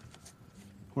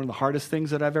 One of the hardest things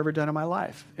that I've ever done in my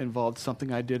life involved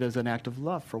something I did as an act of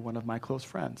love for one of my close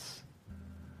friends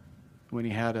when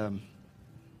he had a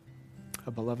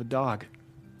beloved dog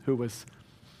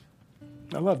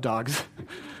I love dogs,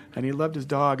 and he loved his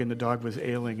dog, and the dog was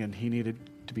ailing, and he needed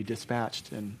to be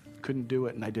dispatched and couldn't do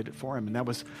it, and I did it for him, and that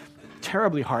was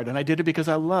terribly hard, and I did it because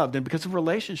I loved and because of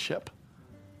relationship.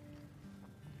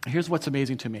 Here's what's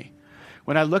amazing to me.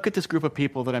 When I look at this group of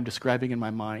people that I'm describing in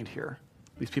my mind here,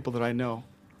 these people that I know,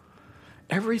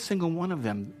 every single one of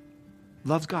them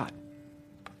loves God.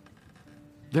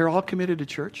 They're all committed to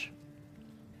church.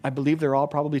 I believe they're all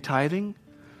probably tithing.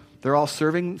 They're all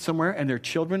serving somewhere, and their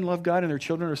children love God, and their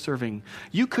children are serving.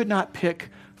 You could not pick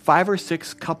 5 or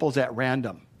 6 couples at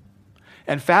random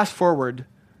and fast forward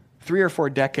 3 or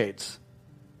 4 decades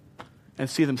and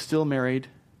see them still married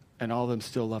and all of them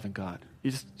still loving God.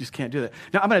 You just can't do that.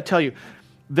 Now, I'm going to tell you,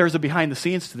 there's a behind the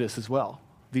scenes to this as well.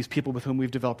 These people with whom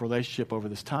we've developed relationship over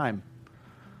this time,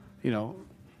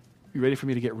 You ready for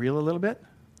me to get real a little bit?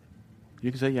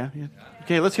 You can say, yeah.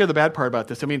 Okay, let's hear the bad part about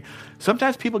this. I mean,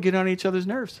 sometimes people get on each other's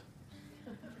nerves.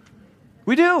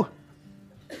 We do.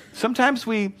 Sometimes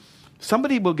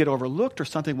somebody will get overlooked or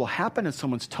something will happen and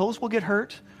someone's toes will get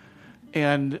hurt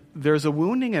and there's a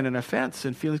wounding and an offense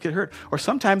and feelings get hurt. Or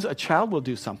sometimes a child will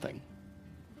do something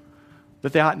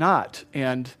that they ought not,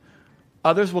 and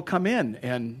others will come in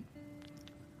and,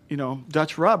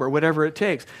 Dutch rub or whatever it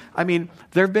takes. I mean,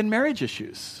 there have been marriage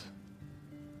issues.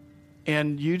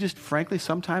 And you just, frankly,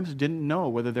 sometimes didn't know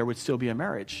whether there would still be a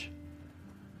marriage.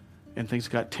 And things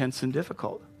got tense and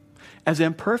difficult. As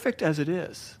imperfect as it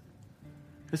is,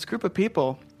 this group of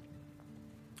people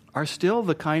are still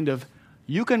the kind of,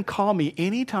 you can call me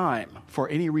anytime for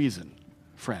any reason,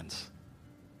 friends.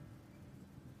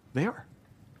 They are.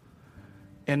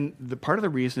 And the part of the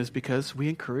reason is because we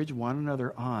encourage one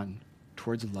another on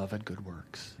towards love and good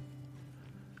works.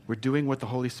 We're doing what the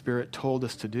Holy Spirit told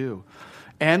us to do.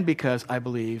 And because I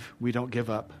believe we don't give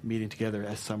up meeting together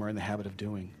as some are in the habit of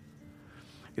doing.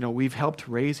 We've helped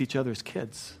raise each other's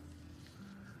kids.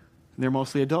 They're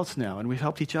mostly adults now, and we've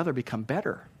helped each other become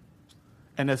better.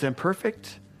 And as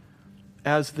imperfect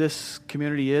as this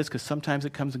community is, because sometimes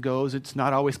it comes and goes, it's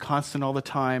not always constant all the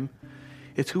time,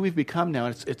 it's who we've become now,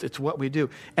 and it's what we do.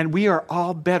 And we are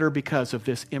all better because of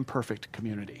this imperfect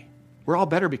community. We're all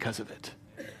better because of it.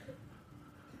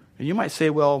 And you might say,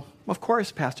 well, of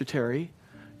course, Pastor Terry,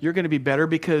 you're going to be better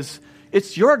because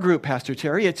it's your group, Pastor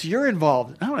Terry. You're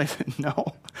involved.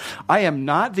 No, I am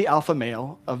not the alpha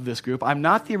male of this group. I'm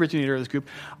not the originator of this group.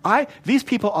 These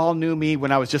people all knew me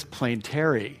when I was just plain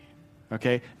Terry.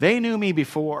 Okay? They knew me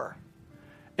before.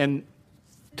 And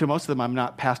to most of them, I'm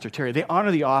not Pastor Terry. They honor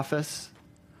the office,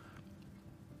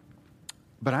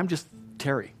 but I'm just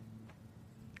Terry.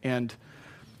 And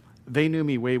they knew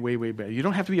me way, way, way better. You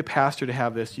don't have to be a pastor to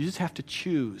have this. You just have to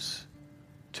choose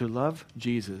to love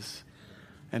Jesus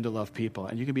and to love people.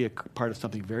 And you can be a part of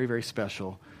something very, very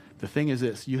special. The thing is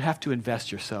this, you have to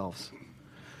invest yourselves.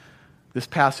 This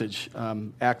passage,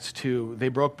 Acts 2, they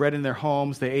broke bread in their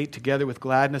homes. They ate together with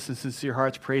gladness and sincere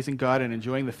hearts, praising God and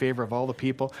enjoying the favor of all the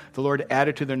people. The Lord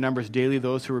added to their numbers daily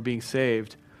those who were being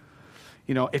saved.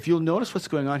 If you'll notice what's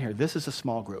going on here, this is a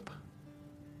small group.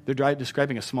 They're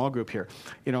describing a small group here.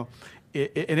 And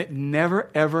it never,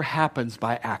 ever happens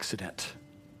by accident.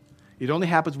 It only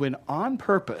happens when, on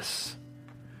purpose,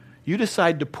 you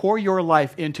decide to pour your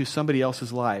life into somebody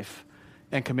else's life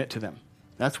and commit to them.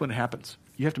 That's when it happens.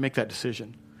 You have to make that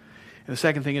decision. And the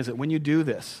second thing is that when you do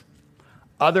this,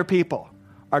 other people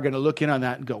are going to look in on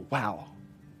that and go, wow,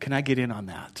 can I get in on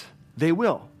that? They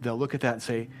will. They'll look at that and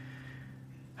say,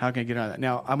 how can I get in on that?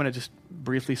 Now, I'm going to just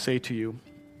briefly say to you,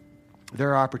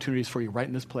 there are opportunities for you right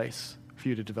in this place for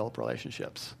you to develop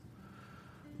relationships.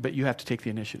 But you have to take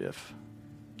the initiative.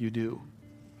 You do.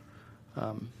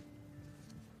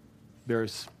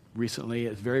 There's recently,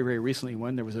 very, very recently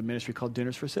there was a ministry called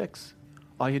Dinners for Six.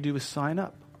 All you do is sign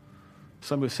up.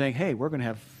 Somebody was saying, hey, we're going to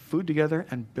have food together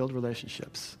and build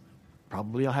relationships.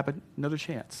 Probably I'll have another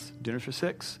chance. Dinners for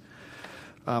Six.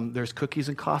 There's cookies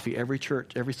and coffee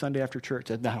every Sunday after church.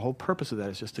 And the whole purpose of that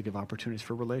is just to give opportunities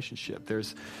for relationship.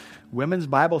 There's women's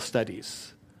Bible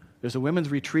studies. There's a women's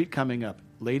retreat coming up.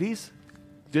 Ladies,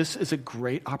 this is a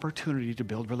great opportunity to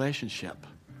build relationship.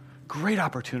 Great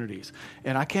opportunities.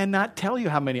 And I cannot tell you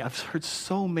how many. I've heard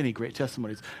so many great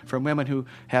testimonies from women who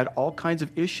had all kinds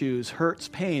of issues, hurts,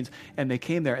 pains, and they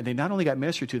came there and they not only got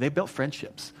ministered to, they built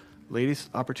friendships. Ladies,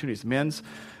 opportunities. Men's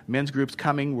groups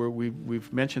coming, where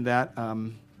we've mentioned that.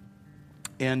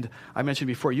 And I mentioned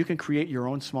before, you can create your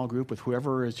own small group with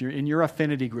whoever is in your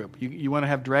affinity group. You want to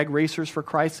have drag racers for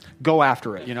Christ? Go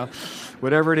after it,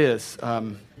 whatever it is.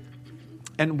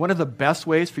 And one of the best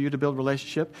ways for you to build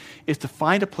relationship is to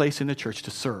find a place in the church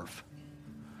to serve.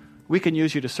 We can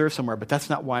use you to serve somewhere, but that's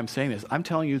not why I'm saying this. I'm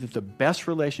telling you that the best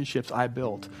relationships I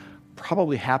built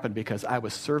probably happened because I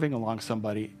was serving along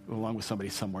with somebody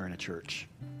somewhere in a church.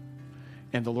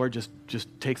 And the Lord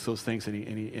just takes those things and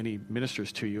he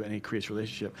ministers to you and he creates a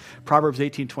relationship. Proverbs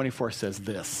 18:24 says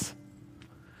this: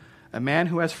 a man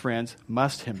who has friends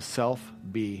must himself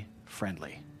be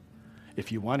friendly.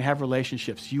 If you want to have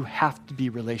relationships, you have to be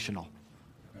relational.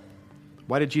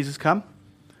 Why did Jesus come?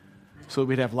 So that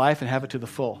we'd have life and have it to the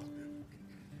full.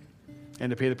 And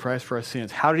to pay the price for our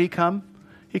sins. How did he come?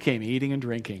 He came eating and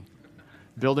drinking,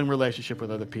 building relationship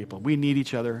with other people. We need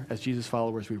each other as Jesus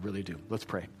followers. We really do. Let's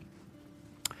pray.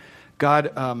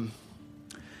 God,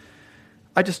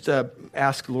 I just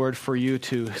ask, Lord, for you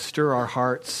to stir our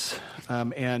hearts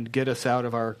and get us out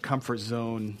of our comfort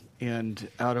zone and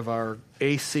out of our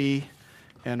AC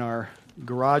and our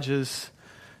garages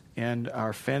and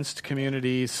our fenced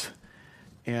communities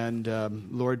And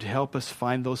Lord, help us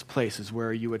find those places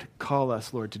where you would call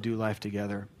us, Lord, to do life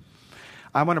together.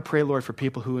 I want to pray, Lord, for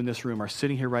people who in this room are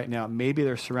sitting here right now. Maybe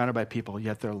they're surrounded by people,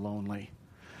 yet they're lonely.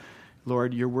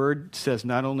 Lord, your word says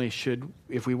not only should,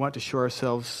 if we want to show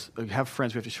ourselves, have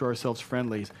friends, we have to show ourselves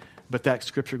friendly, but that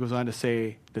scripture goes on to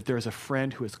say that there is a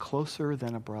friend who is closer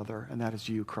than a brother, and that is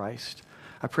you, Christ.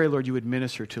 I pray, Lord, you would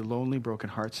minister to lonely, broken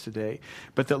hearts today,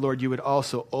 but that, Lord, you would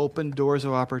also open doors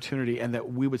of opportunity and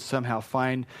that we would somehow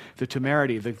find the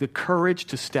temerity, the courage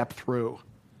to step through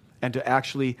and to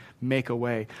actually make a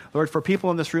way. Lord, for people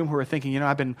in this room who are thinking,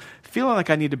 I've been feeling like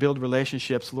I need to build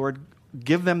relationships, Lord,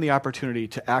 give them the opportunity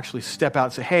to actually step out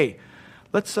and say, hey,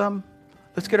 let's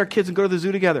get our kids and go to the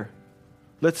zoo together.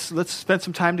 Let's spend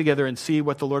some time together and see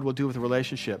what the Lord will do with the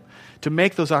relationship, to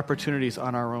make those opportunities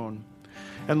on our own.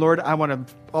 And Lord, I want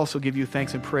to also give you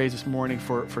thanks and praise this morning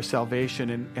for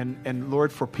salvation. And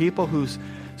Lord, for people whose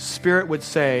spirit would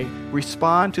say,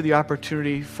 respond to the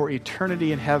opportunity for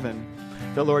eternity in heaven,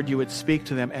 that Lord, you would speak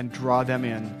to them and draw them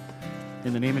in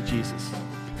the name of Jesus.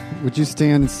 Would you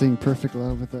stand and sing Perfect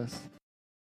Love with us?